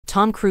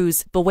Tom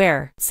Cruise,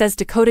 beware, says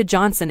Dakota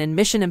Johnson. In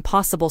Mission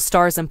Impossible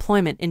stars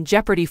employment in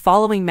jeopardy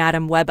following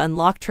Madame Web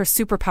unlocked her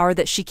superpower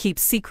that she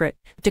keeps secret.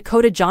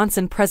 Dakota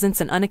Johnson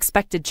presents an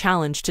unexpected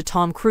challenge to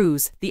Tom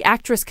Cruise. The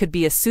actress could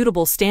be a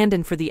suitable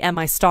stand-in for the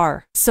MI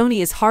star.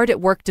 Sony is hard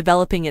at work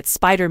developing its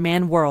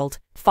Spider-Man world.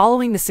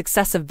 Following the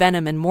success of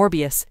Venom and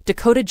Morbius,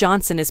 Dakota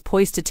Johnson is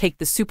poised to take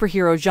the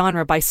superhero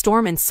genre by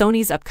storm in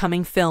Sony's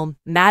upcoming film,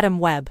 Madame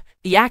Web.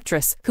 The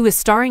actress, who is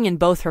starring in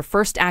both her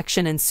first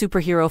action and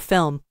superhero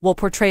film, will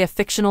portray a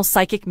fictional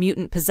psychic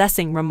mutant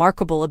possessing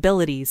remarkable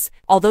abilities.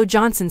 Although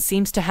Johnson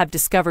seems to have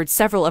discovered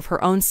several of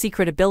her own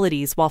secret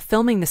abilities while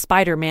filming the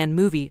Spider-Man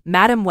movie,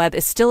 Madame Web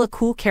is still a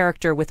cool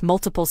character with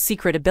multiple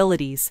secret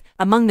abilities.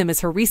 Among them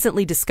is her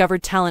recently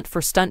discovered talent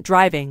for stunt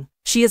driving.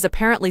 She is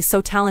apparently so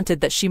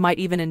talented that she might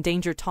even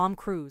endanger Tom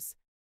Cruise.